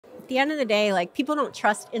the end of the day, like, people don't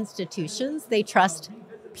trust institutions, they trust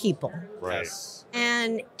people. Right.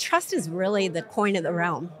 And trust is really the coin of the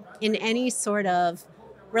realm in any sort of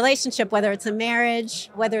relationship, whether it's a marriage,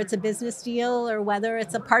 whether it's a business deal, or whether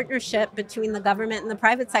it's a partnership between the government and the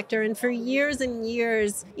private sector. And for years and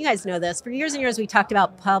years, you guys know this, for years and years, we talked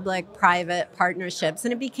about public-private partnerships,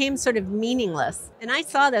 and it became sort of meaningless. And I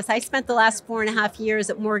saw this. I spent the last 4.5 years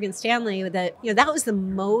at Morgan Stanley that was the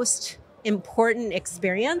most important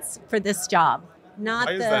experience for this job. Not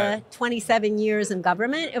the 27 years in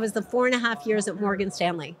government. It was the 4.5 years at Morgan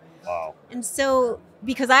Stanley. Wow. And so,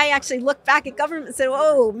 because I actually looked back at government and said,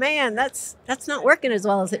 oh man, that's not working as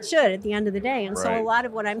well as it should at the end of the day. And so a lot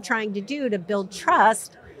of what I'm trying to do to build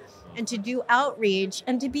trust and to do outreach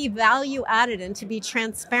and to be value added and to be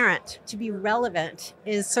transparent, to be relevant,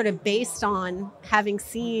 is sort of based on having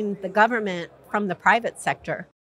seen the government from the private sector.